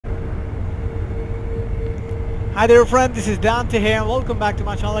Hi there friend, this is Dante here and welcome back to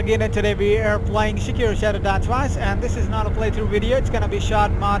my channel again, and today we are playing SEKIRO Mod Gray Fox, and this is not a playthrough video, it's gonna be a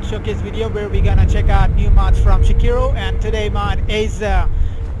short mod showcase video where we're gonna check out new mods from SEKIRO. And today mod is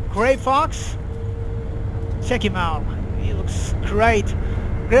Gray Fox. Check him out, he looks great.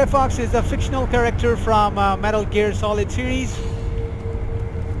 Gray Fox is a fictional character from Metal Gear Solid series.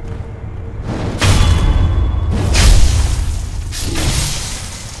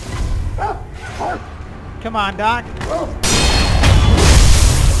 Come on, Doc.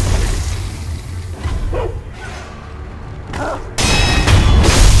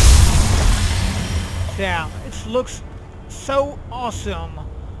 Damn, it looks so awesome.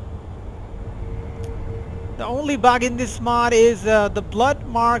 The only bug in this mod is the blood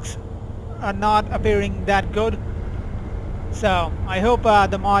marks are not appearing that good. So I hope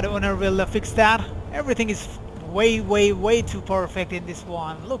the mod owner will fix that. Everything is way too perfect in this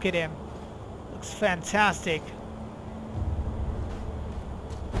one. Look at him. Looks fantastic.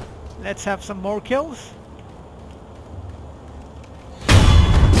 Let's have some more kills.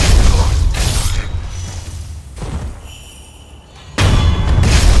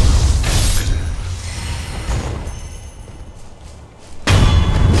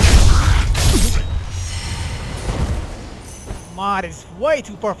 Mod is way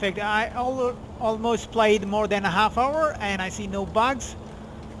too perfect. I almost played more than a half hour and I see no bugs.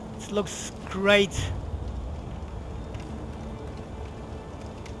 It looks great.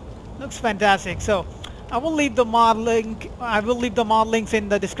 Looks fantastic. So I will leave the mod link. I will leave the mod links in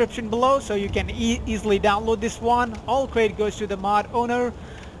the description below, so you can easily download this one. All credit goes to the mod owner.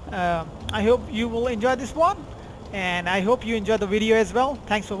 I hope you will enjoy this one, and I hope you enjoy the video as well.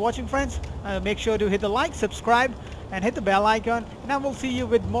 Thanks for watching, friends. Make sure to hit the like, subscribe, and hit the bell icon, and I will see you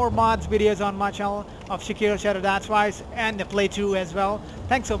with more mods videos on my channel of SEKIRO Mod Gray Fox and the playthrough as well.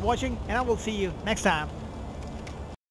 Thanks for watching, and I will see you next time.